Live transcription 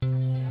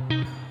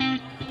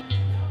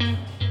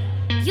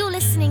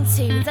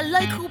to the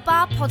Local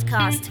Bar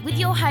Podcast with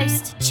your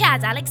host,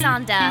 Chad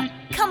Alexander.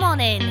 Come on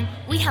in.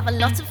 We have a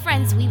lot of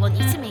friends we want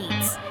you to meet.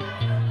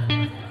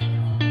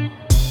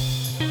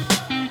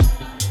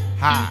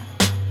 Hi.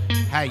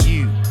 How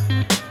you?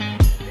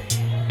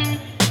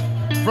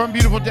 From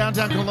beautiful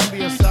downtown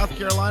Columbia, South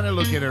Carolina,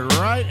 located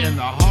right in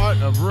the heart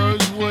of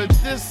Rosewood,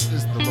 this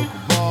is the Local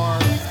Bar.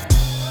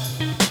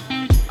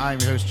 I'm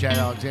your host, Chad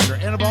Alexander,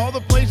 and of all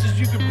the places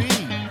you could be,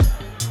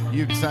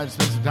 you've decided to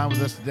spend some time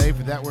with us today.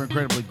 For that, we're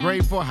incredibly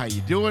grateful. How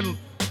you doing?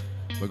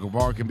 Local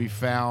Bar can be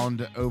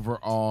found over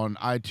on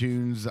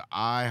iTunes,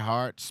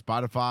 iHeart,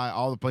 Spotify,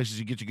 all the places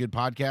you get your good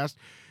podcast.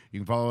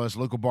 You can follow us,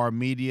 Local Bar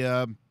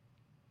Media,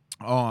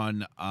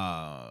 on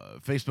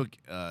Facebook,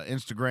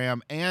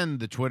 Instagram,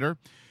 and the Twitter.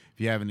 If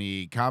you have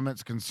any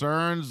comments,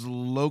 concerns, Chad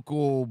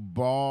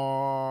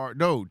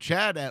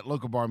at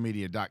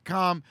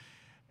localbarmedia.com.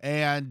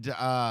 And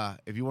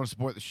if you want to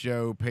support the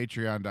show,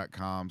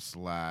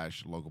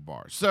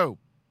 patreon.com/localbar. So,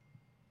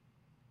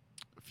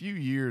 a few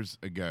years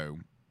ago,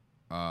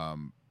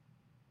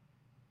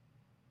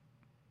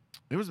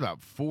 it was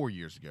about 4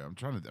 years ago. I'm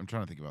trying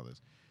to think about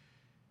this.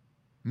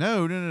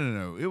 No.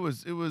 It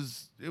was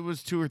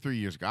 2 or 3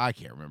 years ago. I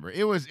can't remember.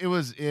 It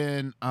was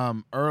in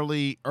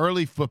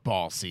early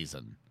football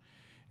season.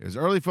 It was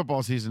early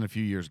football season a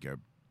few years ago,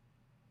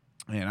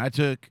 and I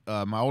took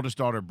my oldest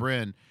daughter,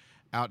 Bryn,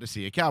 out to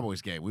see a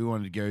Cowboys game. We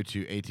wanted to go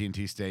to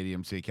AT&T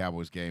Stadium, see a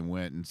Cowboys game.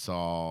 Went and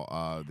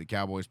saw the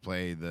Cowboys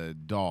play the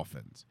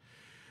Dolphins.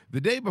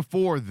 The day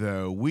before,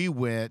 though, we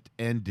went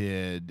and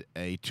did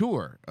a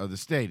tour of the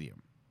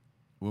stadium.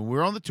 When we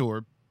were on the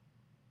tour,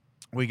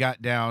 we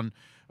got down,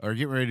 or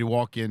getting ready to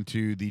walk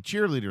into the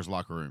cheerleaders'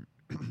 locker room.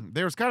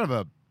 There was kind of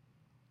a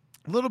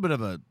little bit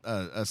of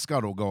a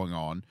scuttle going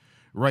on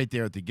right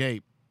there at the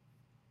gate.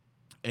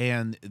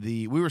 And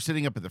we were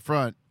sitting up at the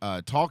front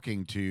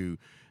talking to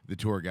the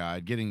tour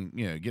guide, getting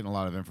a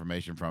lot of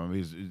information from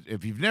him.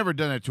 If you've never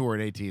done a tour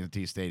at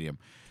AT&T Stadium,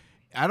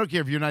 I don't care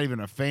if you're not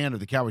even a fan of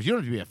the Cowboys. You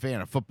don't have to be a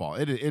fan of football.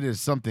 It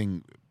is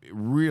something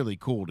really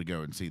cool to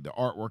go and see. The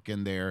artwork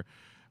in there,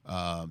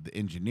 the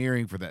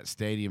engineering for that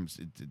stadium,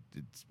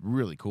 it's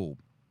really cool.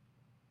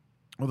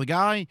 Well, the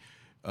guy,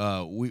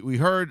 we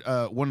heard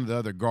one of the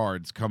other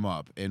guards come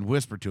up and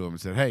whisper to him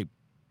and said, "Hey,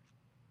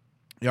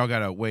 y'all got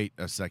to wait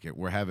a second.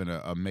 We're having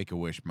a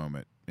Make-A-Wish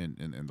moment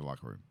in the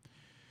locker room."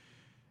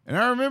 And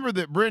I remember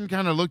that Bryn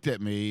kind of looked at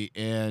me,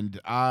 and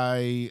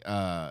I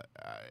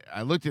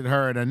looked at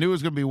her, and I knew it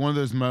was going to be one of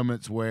those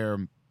moments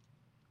where,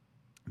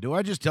 do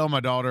I just tell my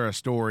daughter a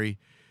story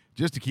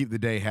just to keep the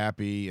day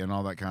happy and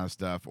all that kind of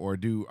stuff, or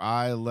do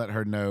I let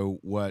her know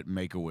what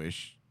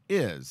Make-A-Wish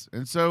is?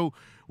 And so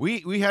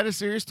we had a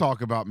serious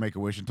talk about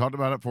Make-A-Wish and talked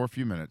about it for a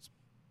few minutes.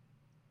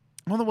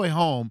 On the way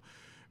home,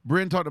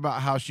 Bryn talked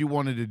about how she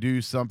wanted to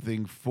do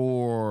something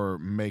for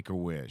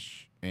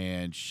Make-A-Wish,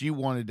 and she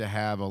wanted to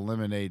have a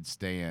lemonade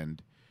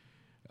stand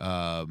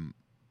and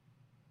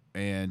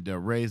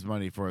raise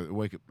money for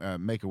the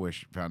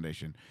Make-A-Wish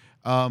Foundation.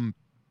 Let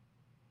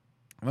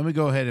me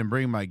go ahead and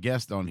bring my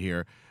guest on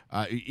here.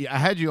 I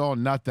had you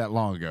on not that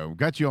long ago.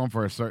 Got you on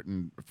for a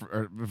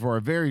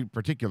very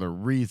particular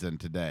reason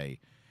today.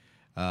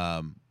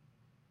 So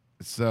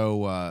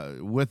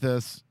with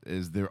us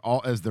is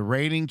the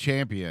reigning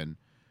champion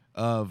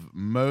of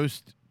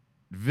most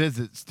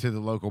visits to the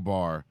local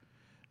bar,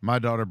 my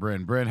daughter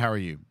Bryn. Bryn, how are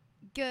you?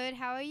 Good.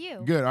 How are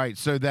you? Good. All right.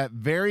 So that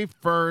very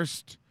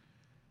first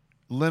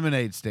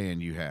lemonade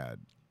stand you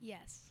had.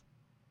 Yes.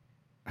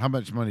 How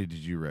much money did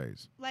you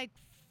raise? Let's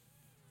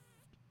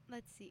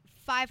see,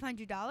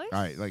 $500. All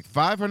right, like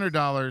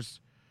 $500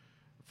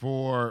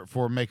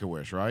 for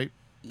Make-A-Wish, right?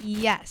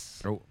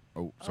 Yes. Oh,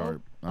 sorry.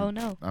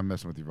 No. I'm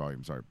messing with your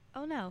volume. Sorry.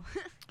 Oh no.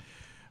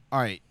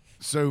 All right.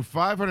 So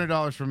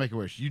 $500 for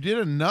Make-A-Wish. You did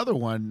another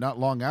one not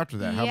long after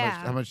that. Yeah.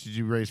 How much did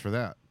you raise for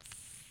that?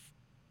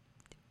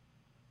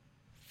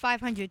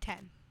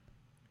 510.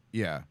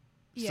 Yeah.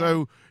 Yeah.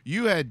 So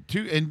you had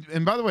two,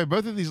 and by the way,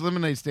 both of these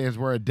lemonade stands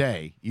were a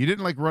day. You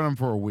didn't run them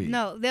for a week.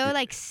 No, they were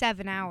like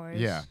 7 hours.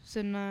 Yeah.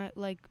 So not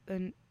like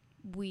a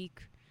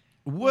week.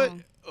 What?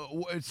 long.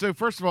 So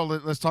first of all,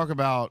 let's talk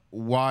about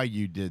why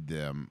you did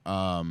them.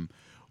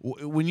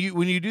 When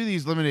you do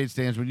these lemonade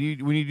stands, when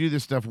you do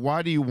this stuff,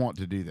 why do you want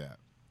to do that?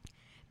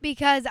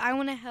 Because I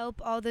want to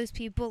help all those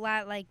people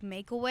at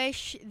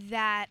Make-A-Wish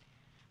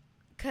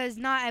because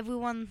not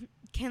everyone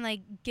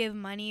can give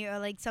money,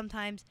 or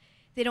sometimes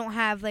they don't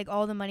have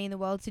all the money in the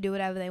world to do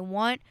whatever they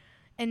want.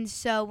 And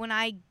so when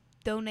I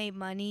donate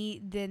money,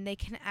 then they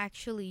can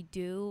actually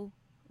do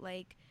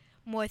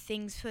more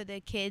things for the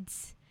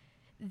kids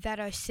that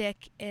are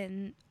sick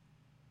and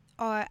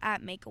are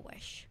at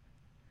Make-A-Wish.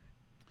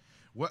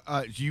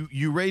 What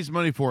you raised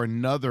money for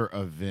another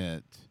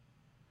event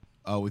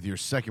with your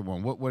second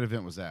one. What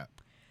event was that?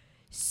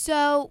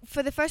 So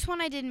for the first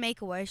one, I did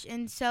Make-A-Wish,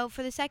 and so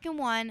for the second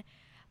one,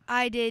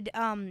 I did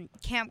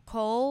Camp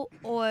Cole,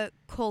 or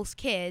Cole's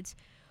Kids,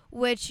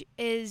 which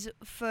is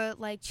for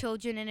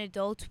children and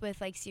adults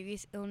with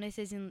serious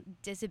illnesses and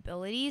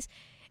disabilities.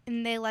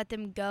 and they let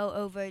them go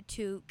over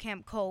to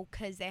Camp Cole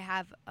because they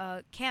have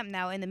a camp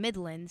now in the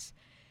Midlands.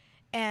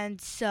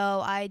 And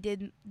so I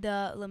did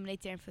the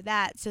lemonade stand for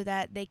that so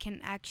that they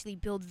can actually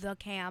build the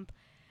camp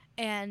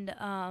and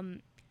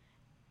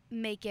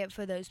make it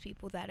for those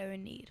people that are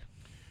in need.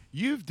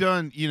 You've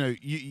done,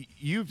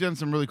 you've done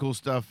some really cool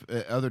stuff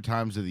at other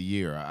times of the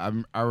year.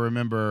 I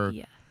remember,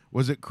 Yeah.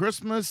 Was it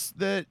Christmas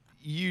that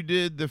you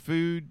did the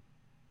food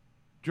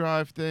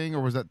drive thing,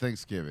 or was that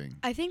Thanksgiving?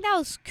 I think that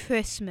was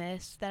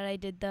Christmas that I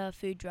did the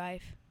food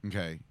drive.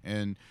 Okay,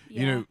 and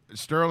Yeah.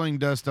 Sterling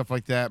does stuff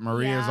like that.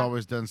 Maria's Yeah.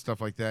 always done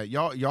stuff like that.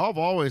 Y'all have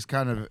always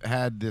kind of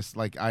had this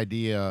like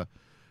idea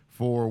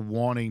for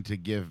wanting to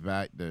give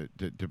back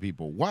to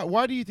people.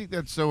 Why do you think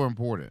that's so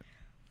important?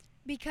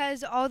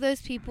 Because all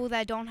those people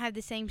that don't have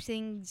the same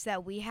things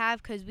that we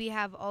have, because we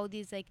have all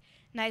these like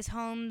nice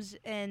homes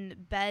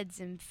and beds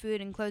and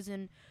food and clothes,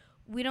 and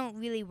we don't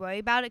really worry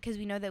about it because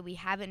we know that we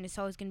have it and it's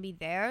always going to be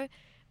there.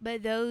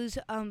 But those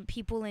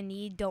people in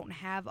need don't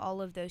have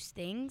all of those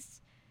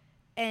things,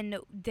 and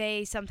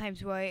they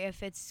sometimes worry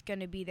if it's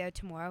going to be there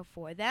tomorrow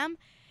for them.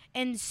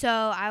 And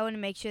so I want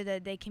to make sure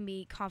that they can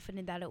be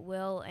confident that it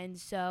will. And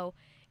so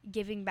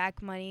giving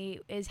back money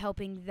is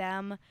helping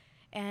them,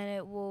 and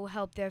it will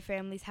help their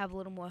families have a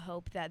little more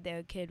hope that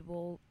their kid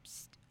will,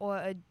 or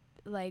a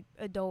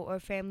adult or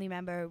family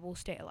member will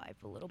stay alive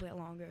a little bit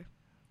longer.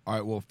 All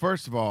right. Well,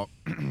 first of all,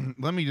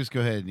 let me just go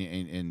ahead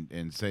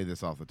and say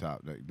this off the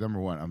top. Number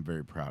one, I'm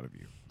very proud of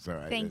you.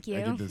 So Thank I you.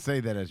 get to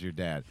say that as your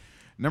dad.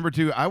 Number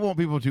two, I want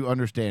people to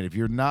understand if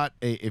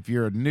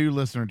you're a new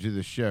listener to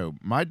the show,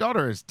 my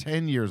daughter is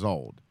 10 years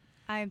old.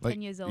 I'm Like,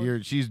 10 years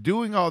old. She's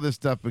doing all this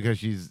stuff because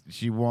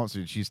she wants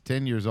to. She's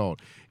 10 years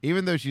old,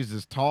 even though she's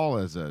as tall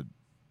as an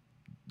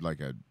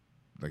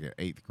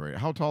eighth grade.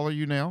 How tall are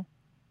you now?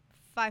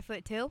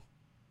 5'2".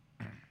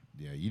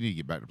 Yeah, you need to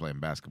get back to playing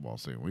basketball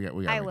soon. We got.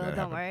 I will.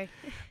 Don't worry.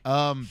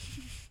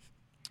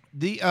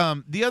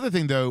 The other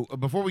thing though,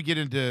 before we get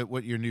into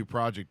what your new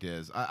project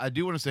is, I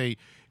do want to say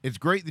it's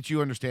great that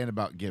you understand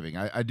about giving.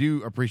 I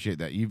do appreciate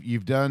that.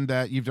 You've done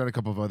that. You've done a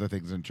couple of other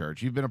things in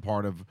church. You've been a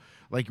part of,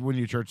 like, when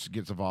your church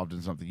gets involved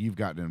in something, you've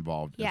gotten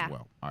involved Yeah. as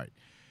well. All right.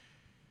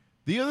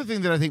 The other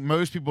thing that I think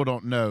most people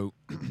don't know,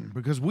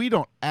 because we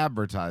don't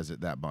advertise it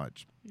that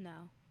much,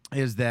 No.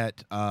 is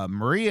that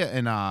Maria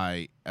and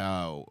I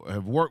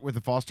have worked with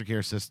the foster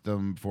care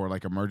system for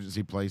like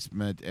emergency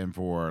placement and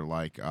for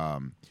like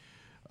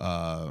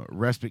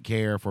respite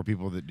care for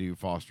people that do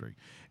fostering.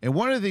 And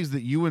one of the things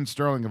that you and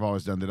Sterling have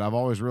always done that I've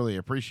always really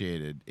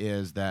appreciated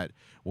is that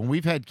when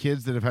we've had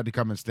kids that have had to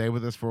come and stay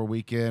with us for a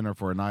weekend or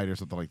for a night or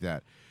something like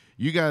that,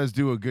 you guys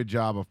do a good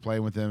job of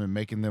playing with them and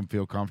making them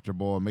feel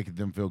comfortable and making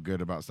them feel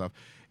good about stuff.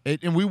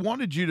 And we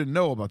wanted you to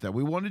know about that.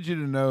 We wanted you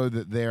to know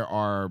that there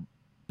are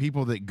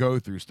people that go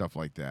through stuff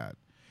like that.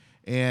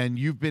 And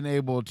you've been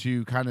able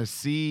to kind of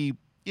see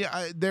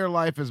their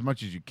life as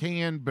much as you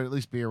can, but at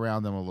least be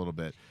around them a little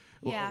bit.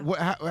 Yeah.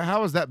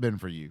 How has that been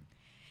for you?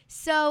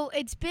 So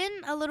it's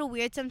been a little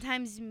weird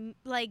sometimes,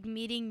 like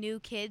meeting new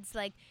kids.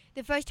 Like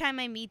the first time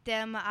I meet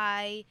them,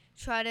 I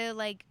try to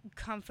like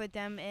comfort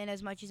them in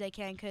as much as I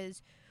can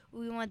because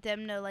we want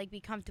them to like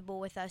be comfortable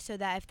with us so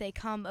that if they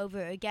come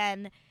over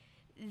again,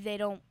 they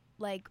don't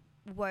like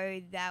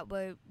worry that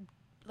we're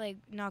like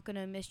not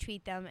gonna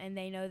mistreat them, and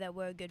they know that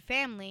we're a good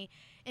family.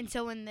 And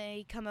so when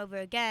they come over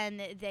again,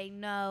 they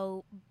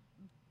know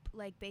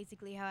like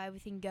basically how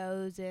everything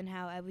goes and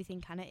how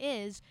everything kind of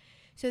is,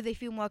 so they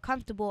feel more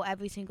comfortable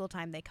every single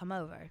time they come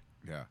over.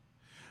 Yeah.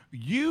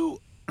 You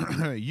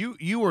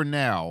you are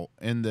now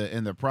in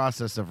the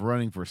process of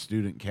running for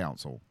student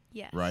council,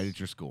 Yes. right, at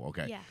your school.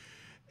 Okay. Yeah.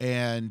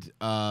 And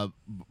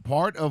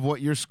part of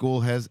what your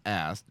school has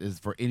asked is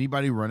for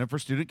anybody running for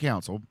student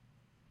council,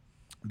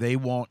 they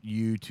want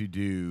you to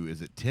do,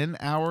 is it 10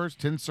 hours,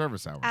 10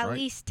 service hours, At right?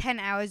 least 10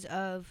 hours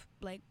of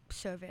like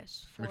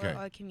service for Okay.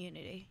 our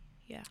community.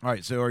 Yeah. All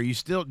right. So do you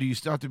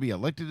still have to be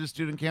elected to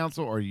student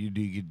council, or do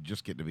you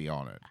just get to be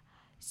on it?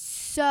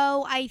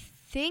 So I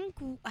think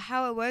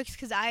how it works,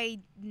 because I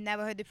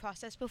never heard the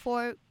process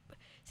before,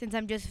 since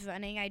I'm just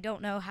running, I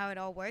don't know how it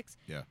all works.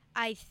 Yeah.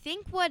 I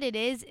think what it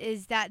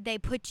is that they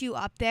put you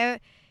up there,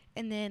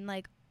 and then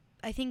like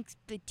I think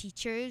the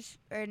teachers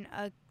or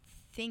I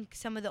think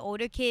some of the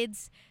older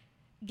kids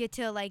get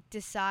to like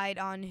decide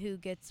on who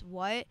gets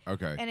what.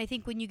 Okay. And I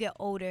think when you get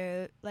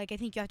older, like I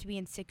think you have to be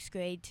in 6th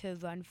grade to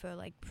run for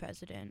like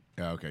president.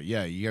 Okay.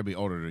 Yeah, you gotta be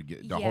older to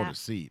get to hold Yeah. a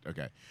seat.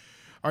 Okay.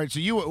 All right. So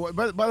you,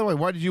 by the way,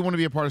 why did you want to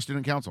be a part of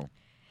student council?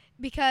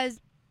 Because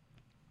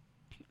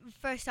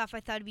first off, I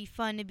thought it'd be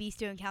fun to be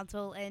student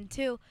council, and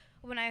two,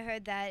 when I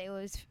heard that it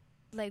was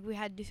like we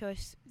had to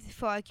source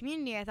for our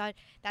community, I thought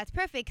that's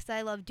perfect because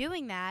I love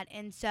doing that.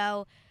 And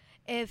so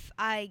if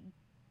I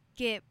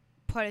get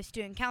part of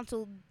student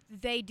council,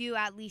 they do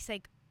at least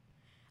like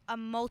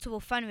multiple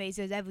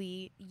fundraisers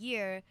every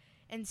year,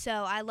 and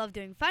so I love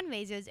doing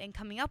fundraisers and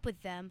coming up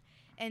with them.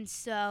 And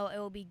so it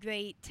will be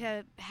great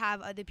to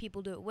have other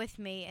people do it with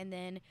me, and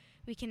then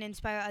we can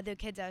inspire other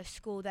kids at our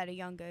school that are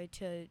younger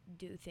to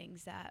do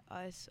things that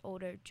us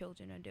older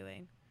children are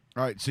doing.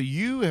 All right, so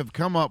you have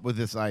come up with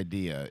this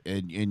idea,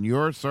 and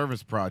your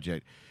service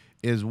project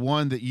is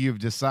one that you've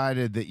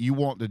decided that you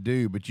want to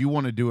do, but you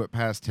want to do it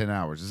past 10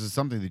 hours. This is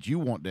something that you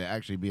want to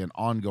actually be an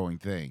ongoing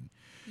thing.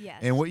 Yes.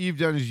 And what you've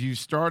done is you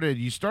started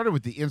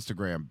with the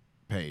Instagram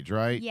page,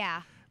 right?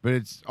 Yeah. But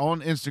it's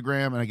on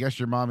Instagram, and I guess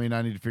your mommy and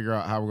I need to figure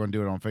out how we're going to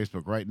do it on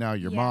Facebook. Right now,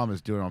 your Yeah. mom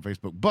is doing it on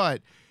Facebook.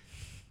 But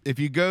if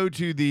you go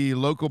to the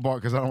local bar,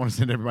 because I don't want to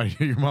send everybody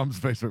to your mom's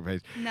Facebook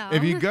page. No.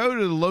 If you go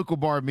to the local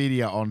bar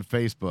media on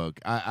Facebook,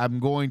 I'm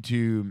going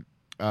to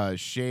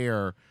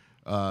share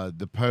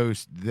the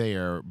post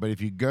there. But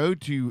if you go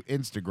to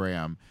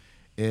Instagram,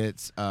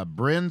 it's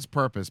Bryn's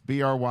Purpose,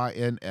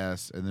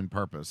 BRYNS, and then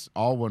Purpose,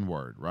 all one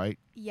word, right?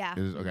 Yeah.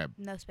 Okay.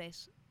 No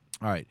space.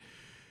 All right.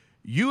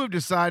 You have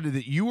decided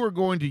that you are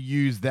going to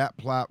use that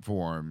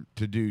platform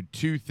to do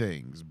two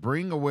things: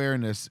 bring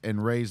awareness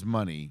and raise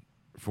money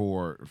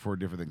for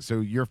different things. So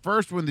your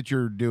first one that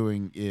you're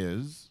doing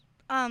is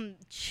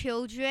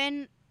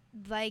Children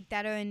like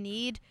that are in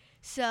need.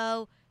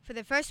 So for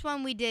the first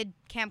one, we did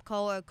Camp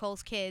Cole or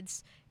Cole's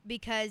Kids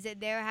because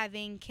they're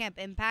having Camp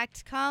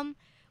Impact come,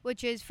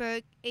 which is for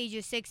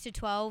ages 6 to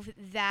 12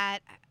 that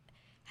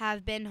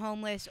have been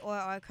homeless or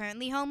are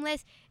currently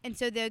homeless, and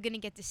so they're going to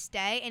get to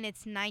stay, and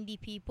it's 90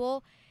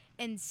 people.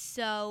 And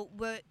so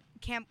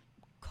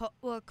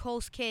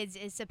Cole's Kids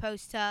is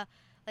supposed to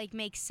like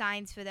make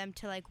signs for them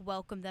to like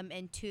welcome them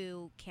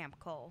into Camp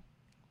Cole.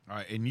 all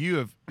right. And you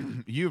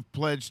have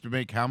pledged to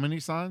make how many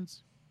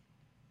signs?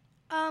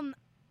 I'm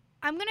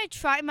going to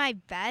try my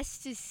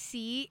best to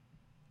see.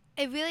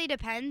 It really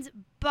depends,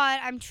 but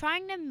I'm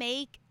trying to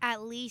make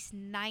at least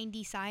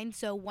 90 signs,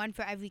 so one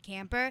for every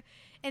camper.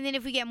 And then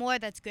if we get more,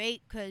 that's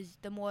great, because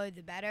the more,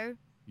 the better.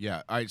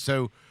 Yeah. All right.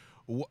 So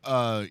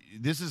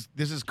this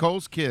is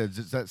Cole's Kids.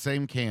 It's that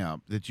same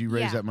camp that you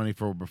raised Yeah. that money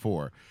for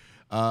before.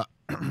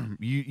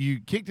 You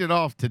kicked it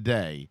off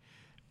today.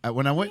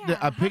 When I went, Yeah.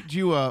 I picked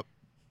you up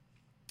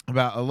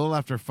about a little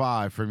after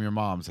 5 from your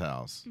mom's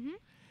house. Mhm.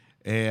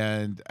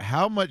 And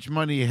how much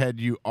money had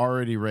you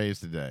already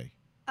raised today?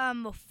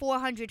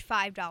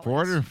 $405.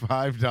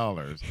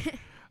 $405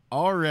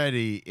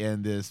 already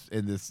in this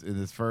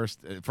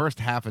first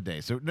half a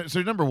day. So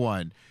number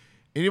one,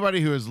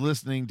 anybody who is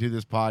listening to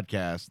this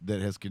podcast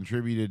that has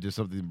contributed to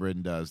something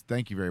Bryn does,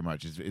 thank you very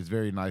much. It's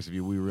very nice of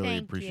you. We really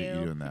Thank appreciate you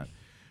you. doing that.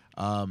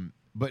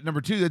 But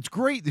number two, that's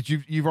great that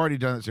you've already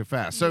done it so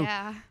fast. So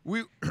Yeah.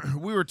 we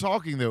were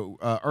talking though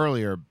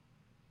earlier,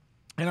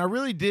 and I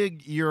really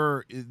dig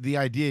the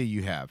idea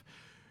you have.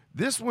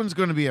 This one's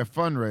going to be a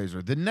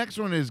fundraiser. The next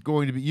one is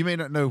going to be, you may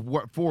not know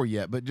what for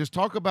yet, but just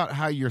talk about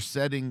how you're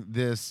setting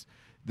this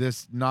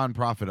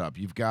nonprofit up.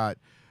 You've got,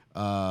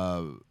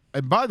 and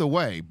by the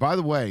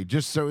way,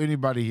 just so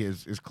anybody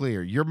is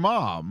clear, your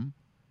mom,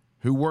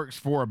 who works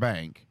for a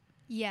bank,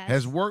 Yes.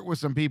 has worked with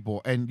some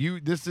people, and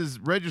this is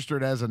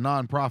registered as a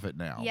nonprofit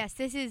now. Yes,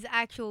 this is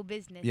actual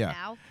business Yeah.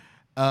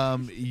 now.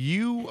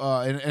 You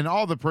and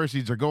all the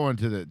proceeds are going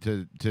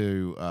to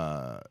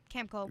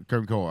Camp Cole.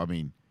 Camp Cole. I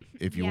mean,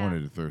 if you Yeah.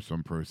 wanted to throw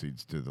some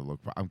proceeds to the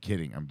local, I'm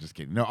kidding. I'm just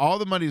kidding. No, all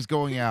the money is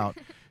going out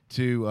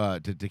to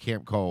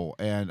Camp Cole,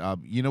 and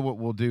you know what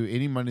we'll do?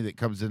 Any money that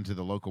comes into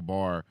the local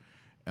bar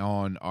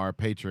on our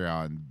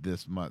Patreon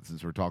this month,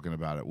 since we're talking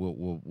about it,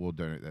 we'll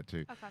donate that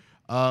too.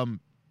 Okay.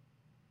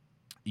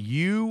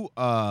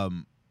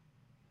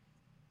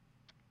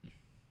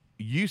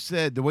 You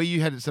said the way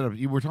you had it set up.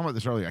 You were talking about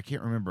this earlier. I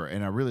can't remember,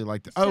 and I really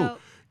liked it. So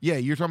Yeah,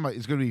 you're talking about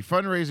it's going to be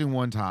fundraising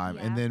one time,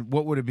 and Yeah. then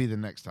what would it be the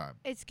next time?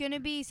 it's going to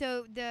be,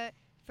 so the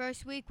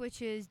first week,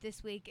 which is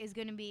this week, is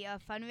going to be a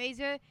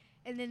fundraiser.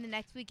 And then the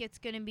next week, it's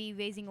going to be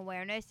raising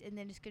awareness. And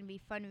then it's going to be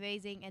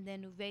fundraising and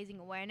then raising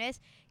awareness.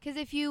 Because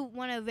if you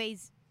want to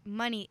raise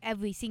money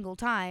every single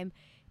time,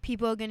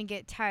 people are going to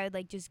get tired,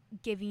 like, just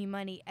giving you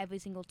money every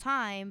single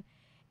time.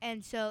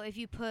 And so if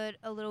you put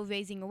a little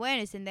raising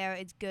awareness in there,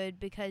 it's good,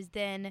 because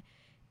then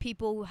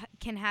people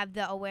can have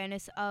the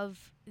awareness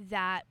of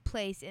that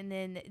place, and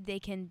then they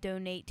can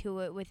donate to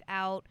it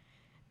without,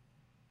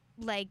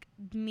 like,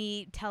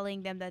 me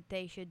telling them that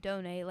they should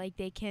donate. Like,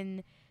 they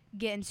can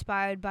get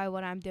inspired by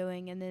what I'm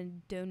doing and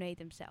then donate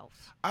themselves.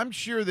 I'm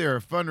sure there are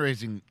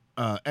fundraising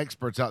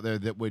experts out there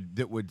that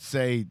would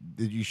say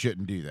that you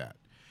shouldn't do that.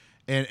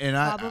 And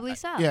Probably I,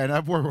 so. Yeah, and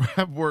I've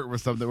worked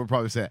with some that would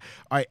probably say that.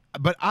 All right,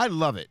 but I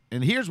love it,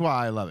 and here's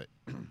why I love it.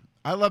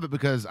 I love it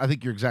because I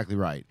think you're exactly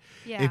right.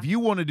 Yeah. If you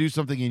want to do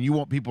something and you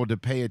want people to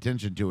pay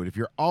attention to it, if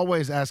you're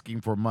always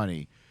asking for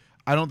money,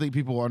 I don't think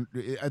people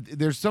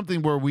there's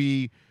something where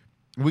we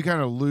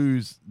kind of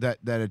lose that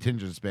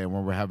attention span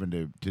when we're having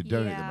to donate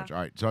that Yeah. much. All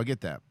right, so I get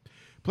that.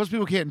 Plus,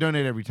 people can't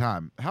donate every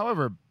time.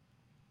 However,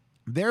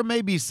 there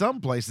may be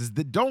some places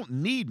that don't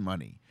need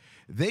money.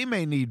 They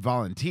may need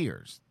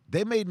volunteers.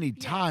 They may need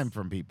time Yes.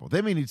 from people.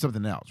 They may need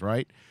something else,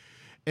 right?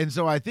 And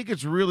so I think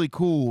it's really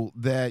cool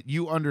that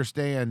you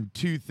understand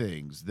two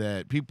things,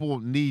 that people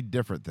need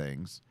different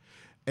things.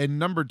 And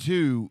number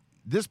two,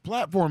 this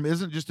platform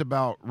isn't just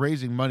about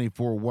raising money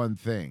for one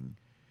thing.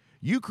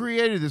 You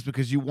created this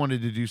because you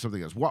wanted to do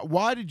something else.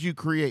 Why did you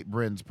create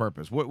Bryn's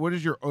Purpose? What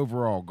is your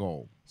overall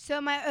goal?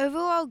 So my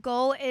overall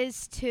goal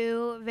is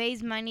to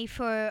raise money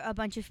for a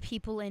bunch of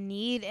people in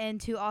need and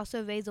to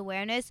also raise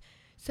awareness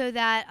so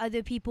that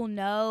other people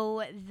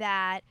know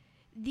that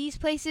these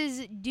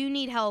places do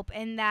need help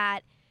and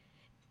that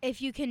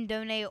if you can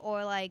donate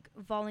or like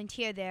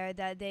volunteer there,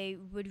 that they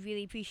would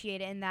really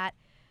appreciate it, and that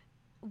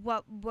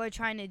what we're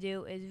trying to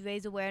do is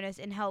raise awareness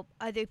and help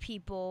other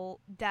people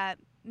that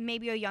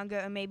maybe are younger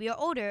or maybe are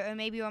older or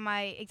maybe are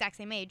my exact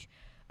same age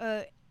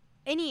or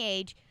any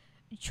age,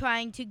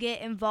 trying to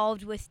get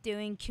involved with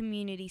doing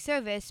community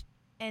service,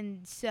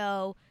 and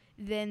so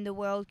then the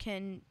world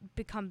can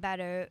become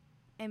better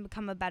and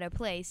become a better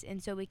place,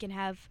 and so we can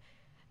have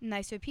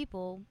nicer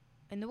people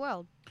in the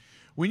world.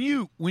 When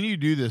you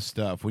do this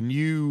stuff, when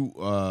you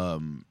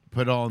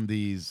put on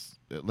these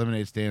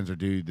lemonade stands or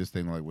do this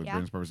thing like with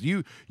Bryn's Purpose,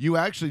 you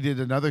actually did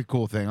another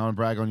cool thing. I want to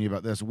brag on you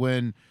about this.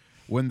 When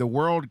the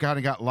world kind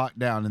of got locked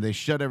down and they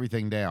shut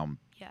everything down,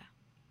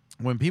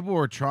 when people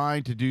were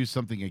trying to do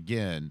something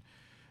again,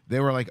 they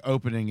were like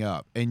opening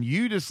up, and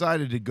you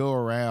decided to go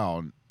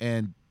around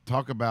and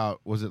talk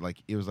about,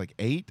 it was like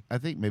 8, I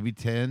think, maybe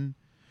 10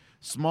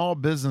 small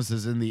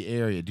businesses in the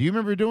area. Do you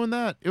remember doing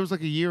that? It was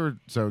like a year or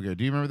so ago.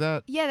 Do you remember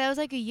that? Yeah, that was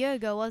like a year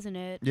ago, wasn't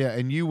it? Yeah,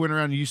 and you went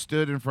around and you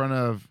stood in front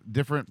of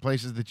different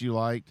places that you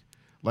liked,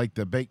 like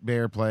the Baked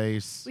Bear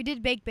place. We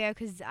did Baked Bear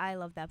because I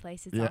love that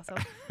place. It's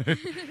awesome.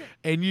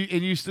 and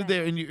you stood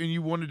there and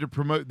you wanted to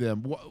promote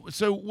them.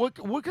 So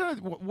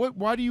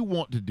why do you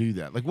want to do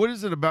that? Like, what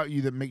is it about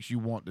you that makes you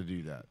want to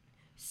do that?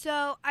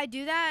 So I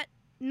do that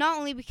not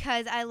only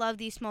because I love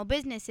these small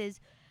businesses,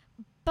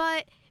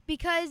 but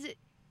because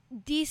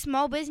these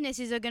small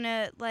businesses are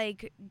gonna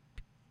like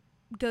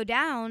go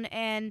down,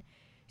 and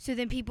so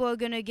then people are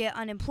gonna get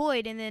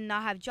unemployed and then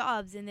not have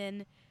jobs, and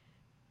then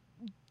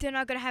they're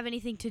not gonna have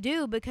anything to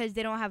do because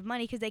they don't have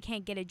money because they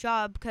can't get a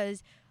job,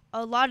 because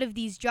a lot of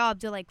these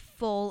jobs are like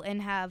full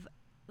and have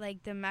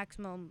like the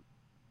maximum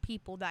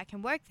people that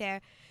can work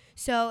there.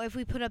 So if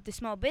we put up the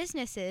small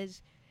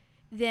businesses,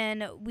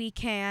 then we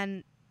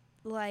can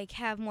like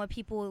have more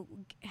people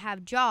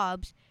have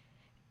jobs,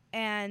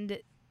 and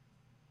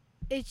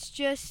it's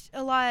just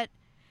a lot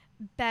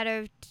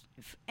better,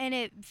 and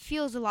it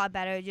feels a lot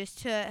better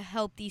just to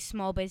help these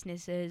small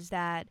businesses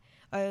that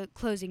are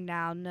closing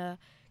down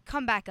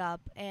come back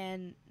up,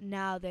 and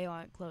now they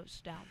aren't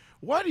closed down.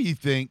 Why do you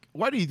think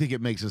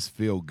it makes us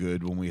feel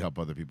good when we help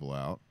other people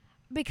out?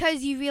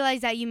 Because you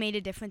realize that you made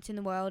a difference in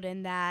the world,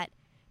 and that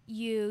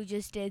you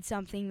just did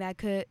something that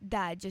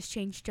just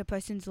changed a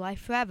person's life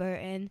forever,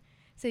 and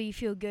so you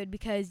feel good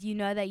because you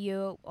know that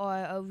you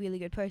are a really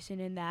good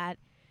person and that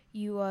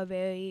you are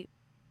very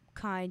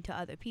kind to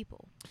other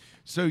people.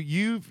 So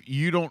you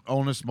don't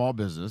own a small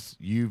business.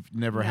 You've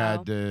never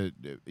had an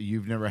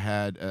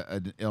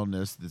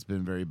illness that's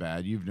been very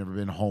bad. You've never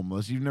been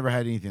homeless. You've never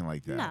had anything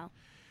like that. No.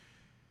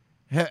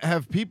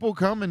 Have people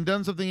come and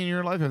done something in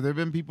your life? Have there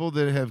been people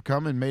that have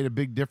come and made a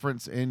big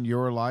difference in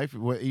your life,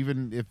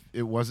 even if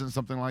it wasn't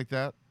something like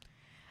that?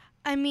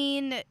 I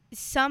mean,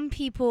 some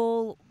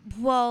people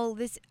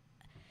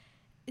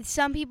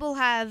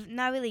have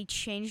not really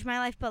changed my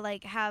life, but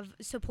like have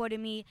supported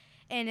me.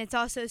 And it's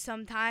also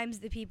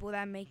sometimes the people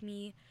that make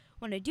me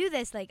want to do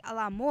this like a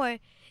lot more.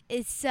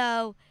 Is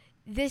so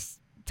this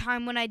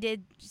time when I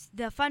did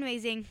the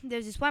fundraising,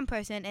 there's this one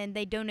person and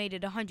they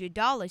donated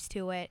 $100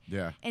 to it.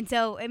 Yeah. And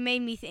so it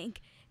made me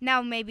think,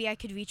 now maybe I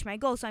could reach my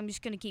goal. So I'm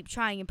just going to keep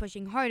trying and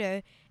pushing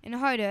harder and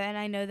harder. And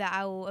I know that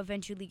I will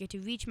eventually get to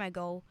reach my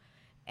goal.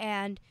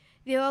 And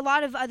there are a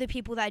lot of other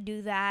people that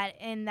do that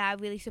and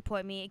that really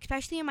support me,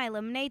 especially in my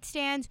lemonade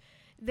stands.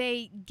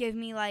 They give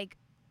me like,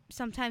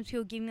 sometimes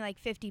people give me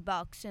like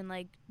 $50 and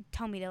like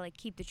tell me to like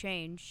keep the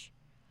change.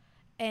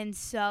 And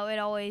so it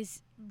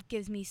always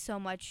gives me so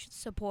much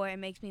support and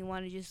makes me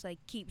want to just like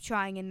keep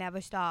trying and never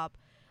stop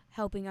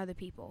helping other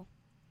people.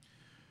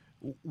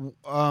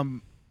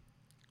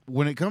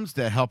 When it comes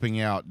to helping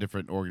out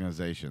different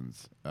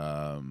organizations,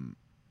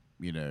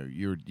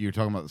 you're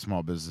talking about the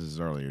small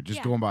businesses earlier,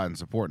 just going by and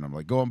supporting them,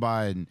 like going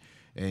by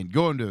and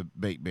going to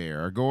Baked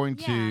Bear or going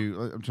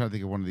to, I'm trying to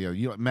think of one of the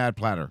other, Mad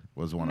Platter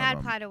was one of them.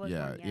 Mad Platter was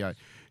one, yes.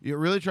 You're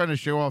really trying to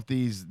show off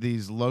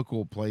these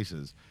local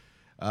places.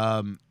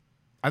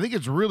 I think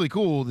it's really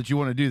cool that you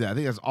want to do that. I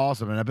think that's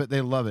awesome, and I bet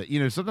they love it.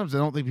 Sometimes I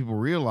don't think people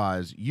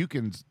realize you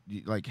can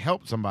like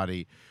help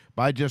somebody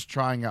by just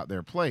trying out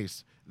their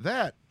place.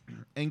 That,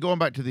 and going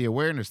back to the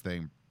awareness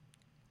thing,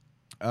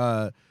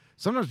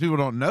 sometimes people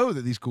don't know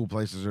that these cool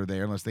places are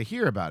there unless they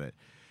hear about it.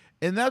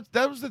 And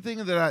that was the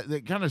thing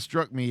that kind of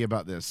struck me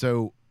about this.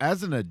 So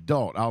as an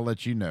adult, I'll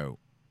let you know,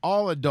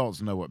 all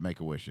adults know what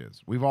Make-A-Wish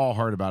is. We've all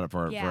heard about it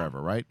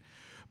forever, right?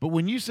 But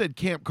when you said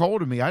Camp Coal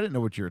to me, I didn't know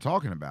what you were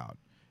talking about.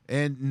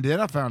 And then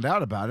I found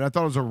out about it. I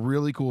thought it was a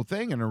really cool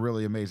thing and a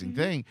really amazing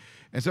thing.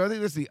 And so I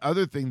think that's the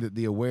other thing that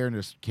the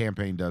awareness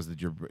campaign does,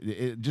 that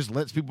it just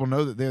lets people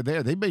know that they're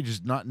there. They may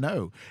just not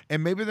know.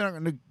 And maybe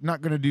they're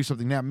not going to do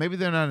something now. Maybe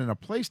they're not in a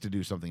place to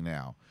do something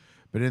now.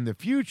 But in the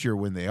future,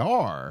 when they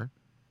are,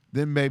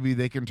 then maybe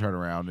they can turn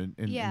around and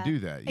Yeah. do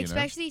that. You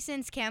Especially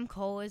since Cam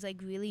Cole is like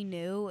really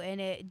new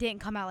and it didn't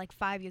come out like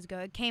 5 years ago.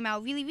 It came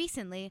out really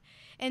recently.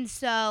 And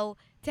so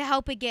to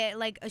help it get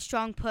like a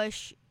strong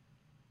push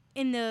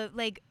in the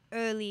like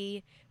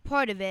early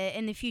part of it,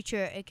 in the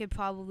future it could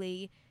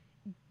probably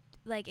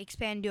like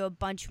expand to a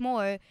bunch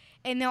more.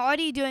 And they're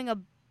already doing a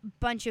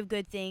bunch of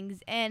good things,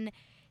 and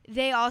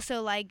they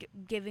also like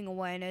giving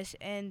awareness.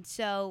 And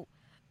so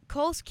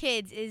Cole's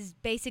Kids is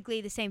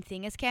basically the same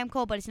thing as Camp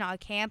Cole, but it's not a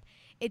camp.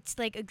 It's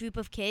like a group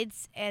of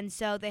kids, and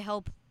so they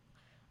help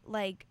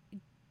like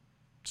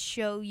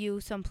show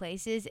you some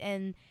places,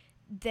 and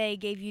they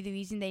gave you the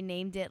reason they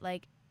named it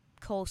like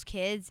Cole's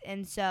Kids.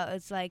 And so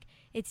it's like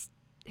it's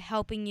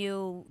helping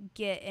you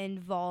get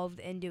involved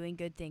in doing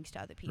good things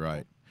to other people.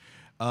 Right.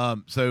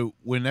 So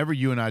whenever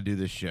you and I do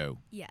this show,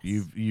 Yes.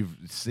 you've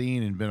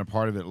seen and been a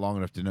part of it long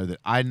enough to know that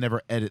I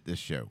never edit this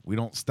show. We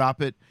don't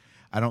stop it.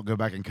 I don't go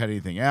back and cut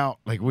anything out.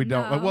 Like we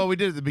don't. No. Well, we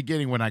did at the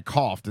beginning when I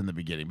coughed in the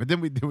beginning, but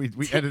then we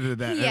edited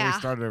that and we Yeah.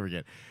 started over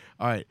again.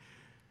 All right.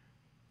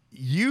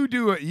 You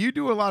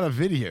do a lot of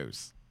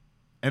videos,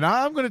 and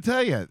I'm going to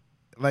tell you,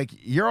 like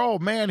your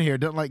old man here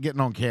doesn't like getting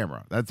on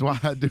camera. That's why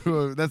I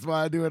do. That's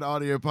why I do an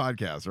audio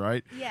podcast,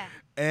 right? Yeah.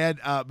 And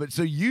but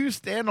so you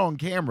stand on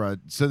camera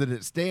so that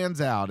it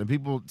stands out and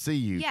people see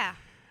you. Yeah.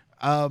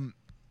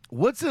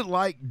 What's it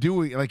like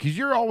doing, like, because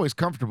you're always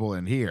comfortable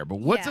in here,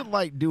 but what's Yeah. it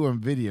like doing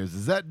videos?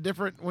 Is that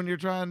different when you're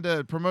trying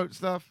to promote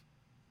stuff?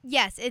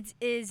 Yes, it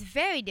is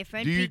very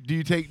different. Do you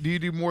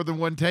do more than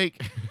one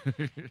take?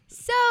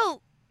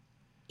 So,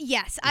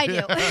 yes, I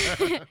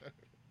do.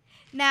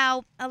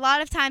 Now, a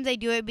lot of times I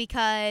do it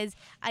because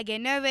I get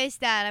nervous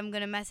that I'm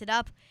going to mess it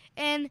up.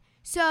 And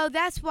so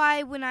that's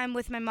why when I'm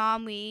with my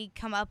mom, we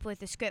come up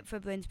with a script for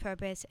Bryn's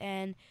Purpose,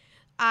 and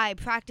I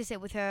practice it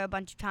with her a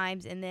bunch of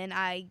times, and then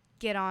I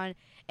get on.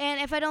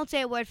 And if I don't say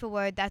it word for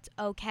word, that's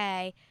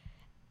okay.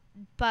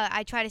 But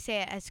I try to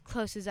say it as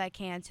close as I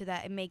can so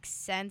that it makes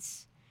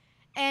sense.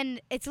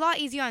 And it's a lot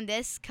easier on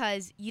this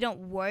because you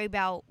don't worry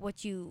about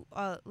what you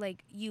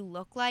you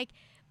look like.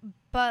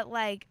 But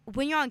like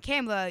when you're on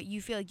camera,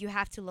 you feel like you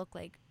have to look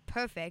like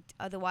perfect.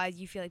 Otherwise,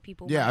 you feel like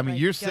people. Yeah, might, I mean,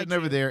 like, you're judge sitting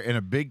over you. there in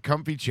a big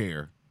comfy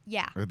chair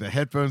Yeah, with the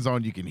headphones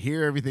on. You can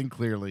hear everything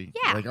clearly.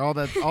 Yeah. Like all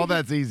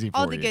that's easy for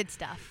all the you. good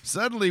stuff.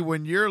 Suddenly,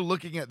 when you're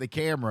looking at the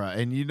camera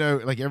and you know,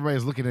 like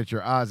everybody's looking at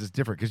your eyes, it's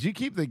different because you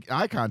keep the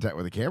eye contact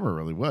with the camera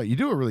really well. You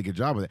do a really good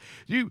job with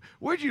it.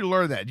 Where'd you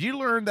learn that? Did you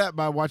learn that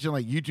by watching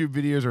like YouTube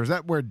videos, or is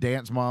that where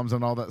Dance Moms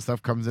and all that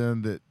stuff comes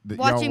in? That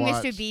Watching y'all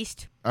watch? Mr.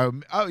 Beast. Oh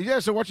yeah,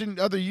 so watching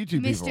other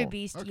YouTube people. Mr.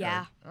 Beast, Okay.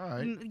 yeah. All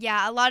right.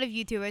 Yeah, a lot of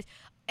YouTubers,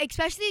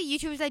 especially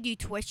YouTubers that do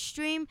Twitch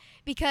stream,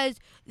 because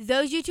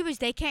those YouTubers,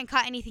 they can't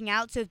cut anything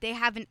out. So if they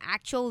have an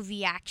actual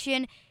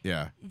reaction,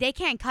 Yeah. they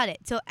can't cut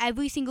it. So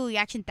every single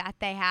reaction that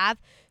they have,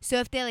 so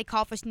if they like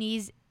call for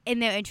sneeze in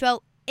their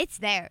intro, it's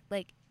there.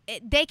 Like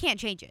they can't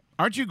change it.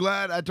 Aren't you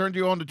glad I turned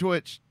you on to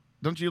Twitch?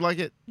 Don't you like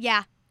it?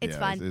 Yeah, it's yeah,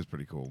 fun It's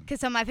pretty cool. because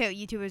some of my favorite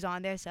YouTubers are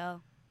on there.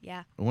 So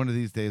yeah, One of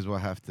these days we'll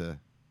have to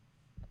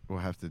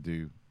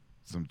do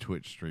some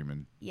Twitch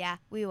streaming. yeah,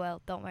 we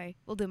will. Don't worry,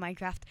 we'll do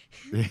Minecraft.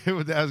 I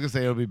was gonna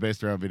say it'll be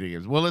based around video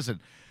games. Well,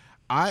 listen,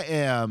 I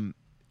am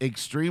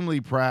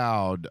extremely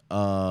proud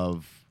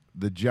of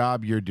the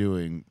job you're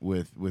doing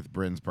with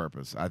Bryn's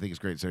Purpose. I think it's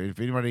great. So if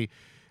anybody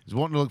is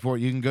wanting to look for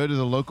it, you can go to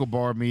the Local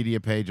Bar Media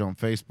page on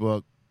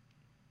Facebook.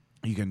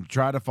 You can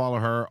try to follow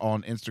her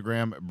on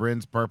Instagram,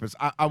 Bryn's Purpose.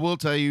 I will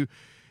tell you,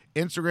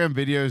 Instagram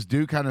videos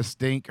do kind of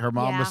stink. Her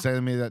mom was Yeah.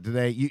 telling me that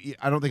today.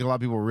 I don't think a lot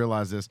of people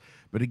realize this,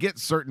 but to get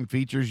certain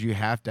features, you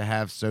have to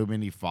have so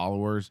many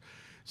followers.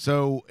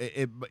 So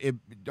it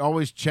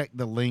always check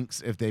the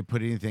links if they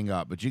put anything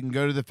up. But you can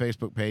go to the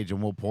Facebook page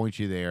and we'll point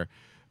you there.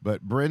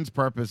 But Bryn's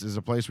Purpose is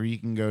a place where you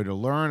can go to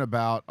learn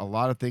about a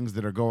lot of things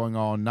that are going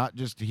on, not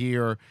just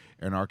here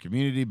in our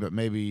community, but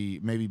maybe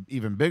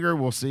even bigger.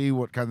 We'll see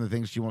what kind of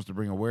things she wants to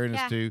bring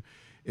awareness Yeah. to.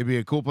 It'd be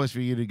a cool place for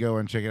you to go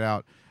and check it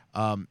out.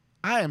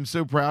 I am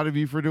so proud of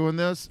you for doing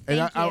this, and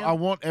Thank you. I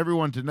want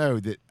everyone to know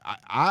that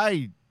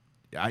I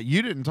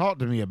you didn't talk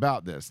to me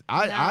about this.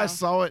 I No.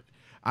 saw it.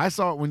 I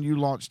saw it when you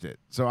launched it,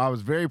 so I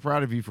was very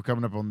proud of you for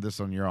coming up on this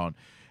on your own.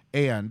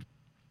 And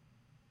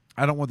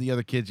I don't want the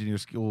other kids in your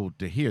school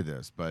to hear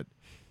this, but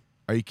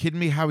are you kidding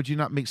me? How would you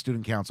not make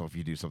student council if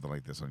you do something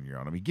like this on your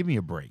own? I mean, give me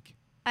a break.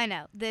 I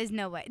know. There's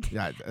no way.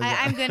 Yeah,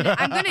 I'm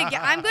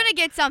gonna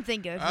get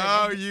something good. For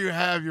Oh, this. you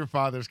have your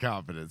father's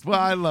confidence. Well,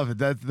 I love it.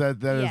 That is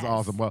Yes.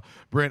 awesome. Well,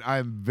 Brent,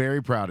 I'm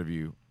very proud of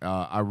you.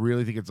 I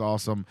really think it's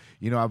awesome.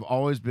 You know, I've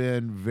always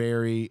been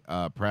very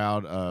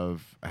proud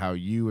of how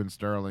you and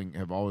Sterling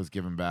have always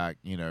given back.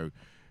 You know,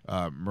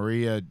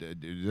 Maria,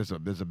 there's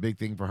a big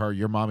thing for her.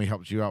 Your mommy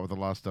helps you out with a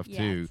lot of stuff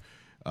too.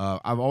 Yes.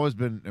 I've always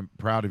been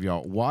proud of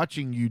y'all.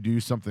 Watching you do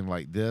something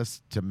like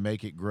this to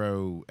make it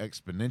grow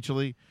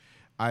exponentially,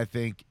 I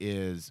think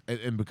is,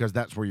 and because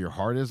that's where your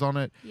heart is on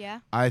it, Yeah.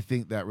 I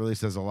think that really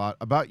says a lot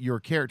about your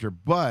character.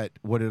 But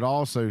what it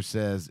also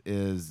says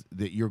is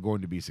that you're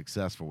going to be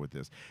successful with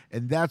this,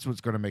 and that's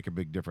what's going to make a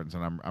big difference.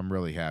 And I'm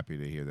really happy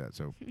to hear that.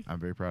 So I'm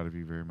very proud of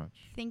you very much.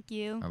 Thank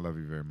you. I love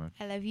you very much.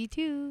 I love you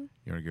too.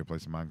 You want to go play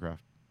some Minecraft?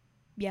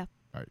 Yeah.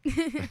 All right.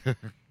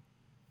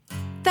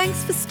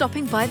 Thanks for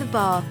stopping by the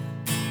bar.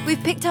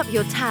 We've picked up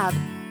your tab,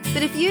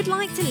 but if you'd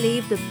like to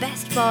leave the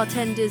best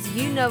bartenders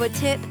you know a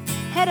tip,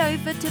 head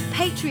over to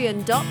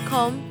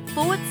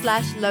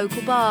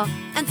patreon.com/local bar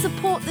and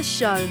support the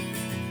show.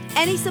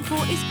 Any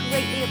support is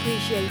greatly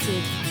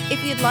appreciated.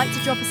 If you'd like to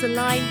drop us a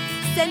line,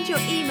 send your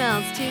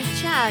emails to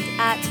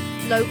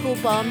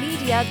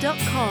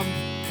chad@localbarmedia.com.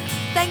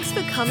 Thanks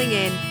for coming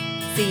in.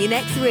 See you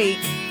next week.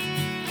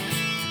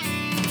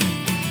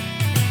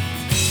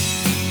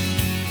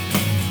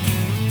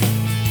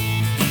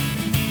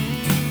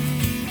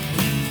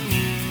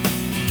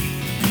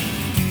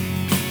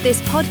 This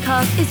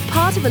podcast is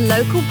part of a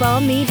Local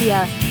Bar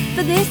Media.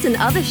 For this and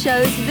other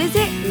shows,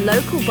 visit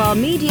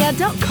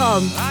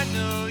localbarmedia.com.